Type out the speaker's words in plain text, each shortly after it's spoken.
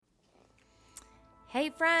Hey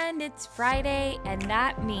friend, it's Friday, and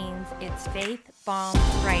that means it's Faith Bomb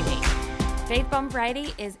Friday. Faith Bomb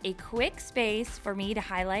Friday is a quick space for me to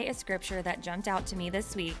highlight a scripture that jumped out to me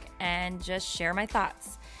this week and just share my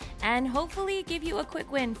thoughts, and hopefully give you a quick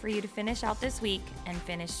win for you to finish out this week and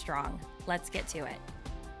finish strong. Let's get to it.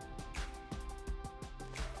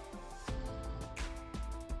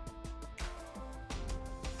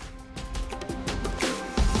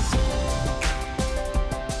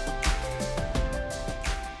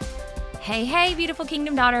 Hey, beautiful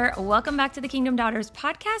Kingdom Daughter. Welcome back to the Kingdom Daughters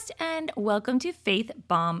podcast and welcome to Faith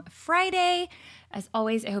Bomb Friday. As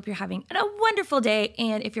always, I hope you're having a wonderful day.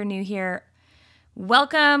 And if you're new here,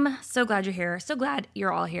 welcome. So glad you're here. So glad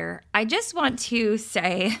you're all here. I just want to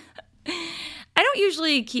say, I don't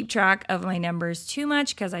usually keep track of my numbers too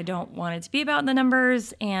much because I don't want it to be about the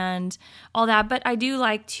numbers and all that. But I do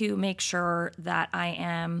like to make sure that I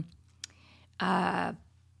am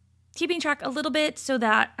keeping track a little bit so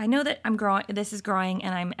that I know that I'm growing, this is growing,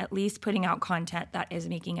 and I'm at least putting out content that is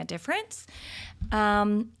making a difference.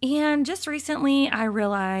 And just recently I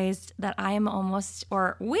realized that I am almost,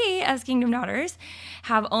 or we as Kingdom Daughters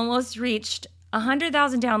have almost reached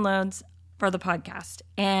 100,000 downloads for the podcast.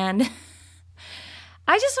 And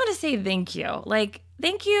I just want to say thank you.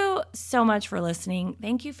 Thank you so much for listening.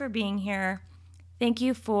 Thank you for being here. Thank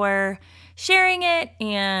you for sharing it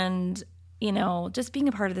and just being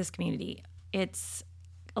a part of this community. It's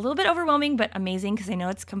a little bit overwhelming, but amazing because I know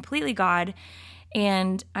it's completely God.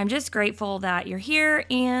 And I'm just grateful that you're here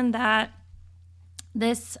and that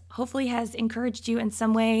this hopefully has encouraged you in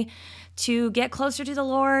some way to get closer to the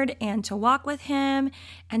Lord and to walk with Him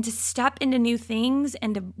and to step into new things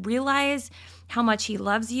and to realize how much He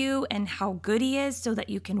loves you and how good He is so that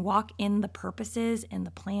you can walk in the purposes and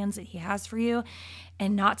the plans that He has for you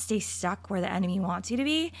and not stay stuck where the enemy wants you to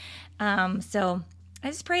be. So I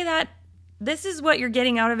just pray that this is what you're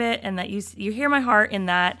getting out of it and that you hear my heart in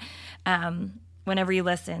that whenever you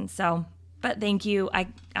listen. But thank you. I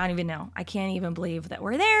don't even know. I can't even believe that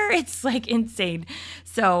we're there. It's insane.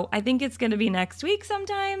 So I think it's going to be next week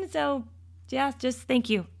sometime. So yeah, just thank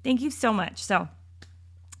you. Thank you so much. So,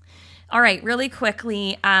 all right, really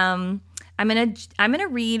quickly, I'm gonna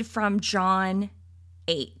read from John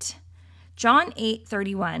 8. John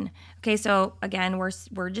 8:31. Okay, so again,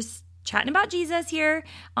 we're just chatting about Jesus here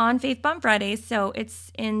on Faith Bomb Fridays. So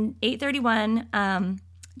it's in 8:31.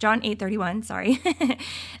 John 8:31, sorry,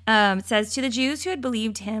 says, to the Jews who had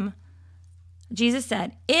believed him, Jesus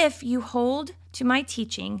said, if you hold to my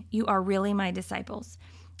teaching, you are really my disciples.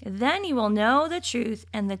 Then you will know the truth,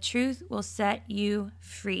 and the truth will set you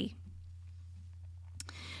free.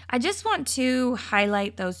 I just want to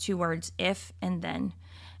highlight those two words, if and then.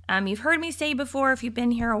 You've heard me say before, if you've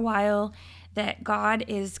been here a while, that God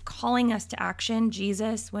is calling us to action.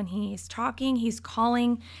 Jesus, when he's talking, he's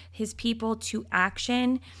calling his people to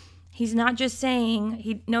action. He's not just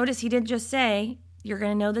saying, notice he didn't just say, you're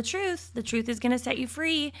going to know the truth is going to set you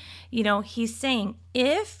free. He's saying,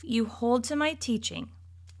 if you hold to my teaching,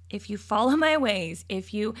 if you follow my ways,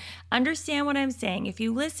 if you understand what I'm saying, if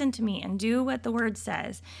you listen to me and do what the word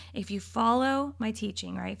says, if you follow my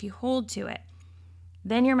teaching, right? If you hold to it,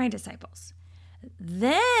 then you're my disciples.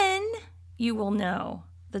 Then you will know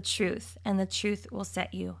the truth, and the truth will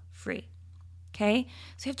set you free. Okay?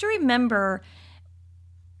 So you have to remember,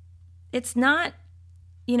 it's not,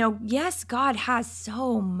 yes, God has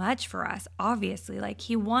so much for us, obviously.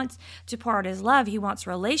 He wants to pour out his love. He wants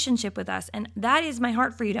relationship with us. And that is my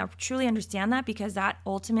heart for you to truly understand that, because that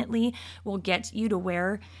ultimately will get you to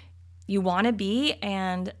where you want to be.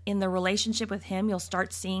 And in the relationship with him, you'll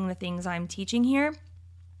start seeing the things I'm teaching here.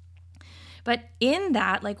 But in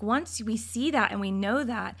that, once we see that and we know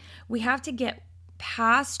that, we have to get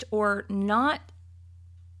past or not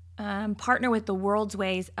partner with the world's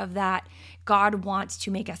ways of that God wants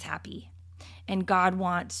to make us happy. And God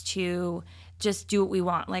wants to just do what we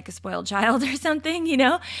want, like a spoiled child or something,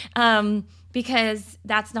 because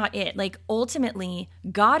that's not it. Ultimately,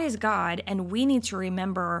 God is God, and we need to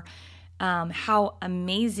remember how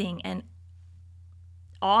amazing and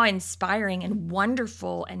awe-inspiring and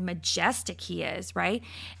wonderful and majestic he is, right?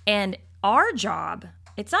 And our job,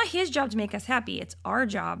 it's not his job to make us happy. It's our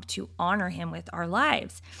job to honor him with our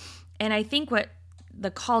lives. And I think what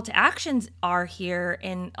the call to actions are here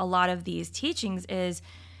in a lot of these teachings is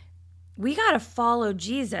we got to follow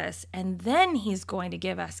Jesus, and then he's going to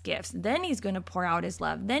give us gifts. Then he's going to pour out his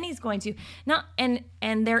love. Then he's going to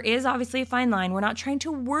and there is obviously a fine line. We're not trying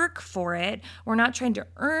to work for it. We're not trying to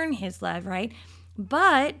earn his love, right?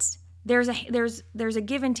 But there's a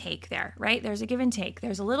give and take there, right? There's a give and take.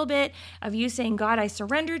 There's a little bit of you saying, God, I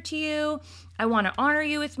surrender to you. I want to honor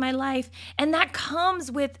you with my life. And that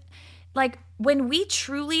comes with, like, when we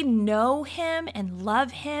truly know him and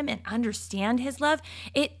love him and understand his love,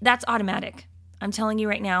 that's automatic. I'm telling you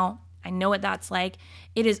right now, I know what that's like.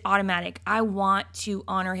 It is automatic. I want to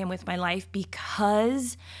honor him with my life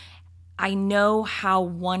because I know how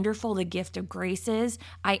wonderful the gift of grace is.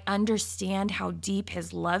 I understand how deep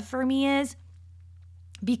his love for me is.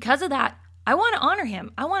 Because of that, I want to honor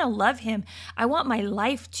him. I want to love him. I want my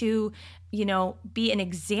life to, be an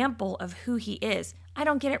example of who he is. I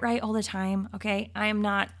don't get it right all the time, okay? I'm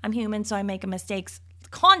human, so I make mistakes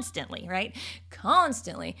constantly, right?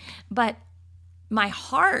 Constantly. But my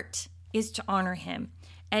heart is to honor him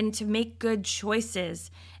and to make good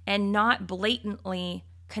choices and not blatantly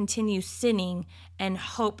continue sinning and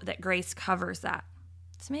hope that grace covers that.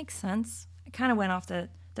 Does this make sense? I kind of went off the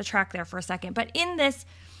track there for a second. But in this,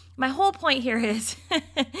 my whole point here is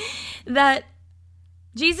that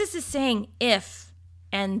Jesus is saying if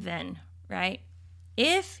and then, right?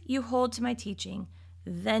 If you hold to my teaching,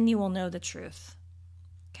 then you will know the truth.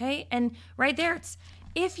 Okay? And right there,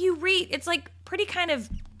 if you read, it's like pretty kind of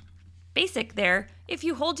basic there. If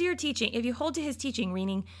you hold to your teaching, if you hold to his teaching,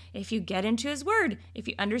 meaning if you get into his word, if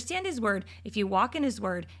you understand his word, if you walk in his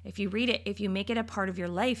word, if you read it, if you make it a part of your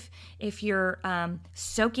life, if you're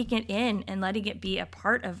soaking it in and letting it be a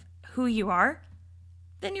part of who you are,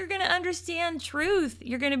 then you're going to understand truth.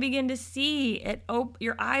 You're going to begin to see it.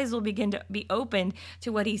 Your eyes will begin to be opened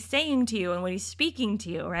to what he's saying to you and what he's speaking to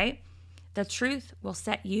you, right? The truth will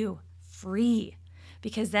set you free.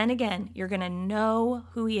 Because then again, you're going to know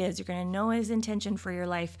who he is. You're going to know his intention for your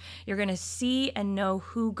life. You're going to see and know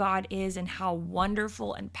who God is and how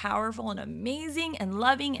wonderful and powerful and amazing and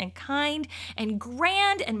loving and kind and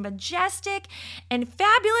grand and majestic and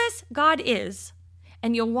fabulous God is.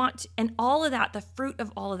 And and all of that, the fruit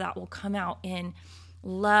of all of that will come out in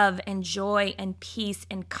love and joy and peace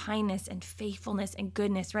and kindness and faithfulness and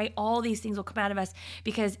goodness, right? All these things will come out of us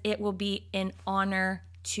because it will be in honor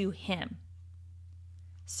to him.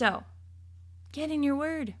 So, get in your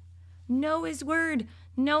word. Know his word.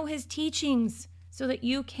 Know his teachings so that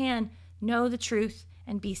you can know the truth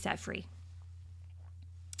and be set free.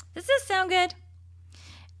 Does this sound good?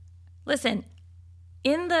 Listen,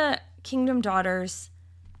 in the Kingdom Daughters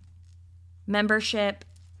membership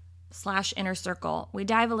 / inner circle, we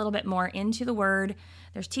dive a little bit more into the word.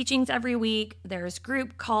 There's teachings every week. There's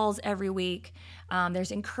group calls every week.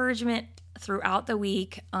 There's encouragement throughout the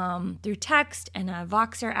week through text and a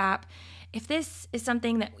Voxer app. If this is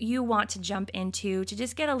something that you want to jump into to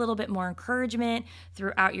just get a little bit more encouragement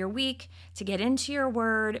throughout your week, to get into your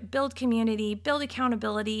word, build community, build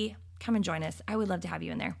accountability, come and join us. I would love to have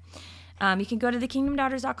you in there. You can go to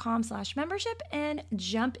thekingdomdaughters.com/membership and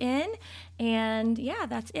jump in. And yeah,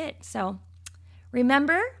 that's it. So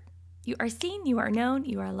remember, you are seen, you are known,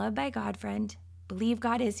 you are loved by God, friend. Believe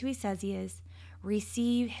God is who he says he is.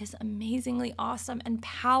 Receive his amazingly awesome and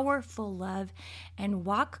powerful love and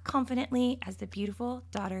walk confidently as the beautiful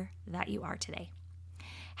daughter that you are today.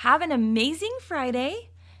 Have an amazing Friday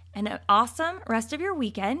and an awesome rest of your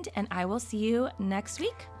weekend, and I will see you next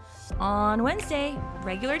week on Wednesday,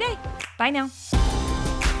 regular day. Bye now.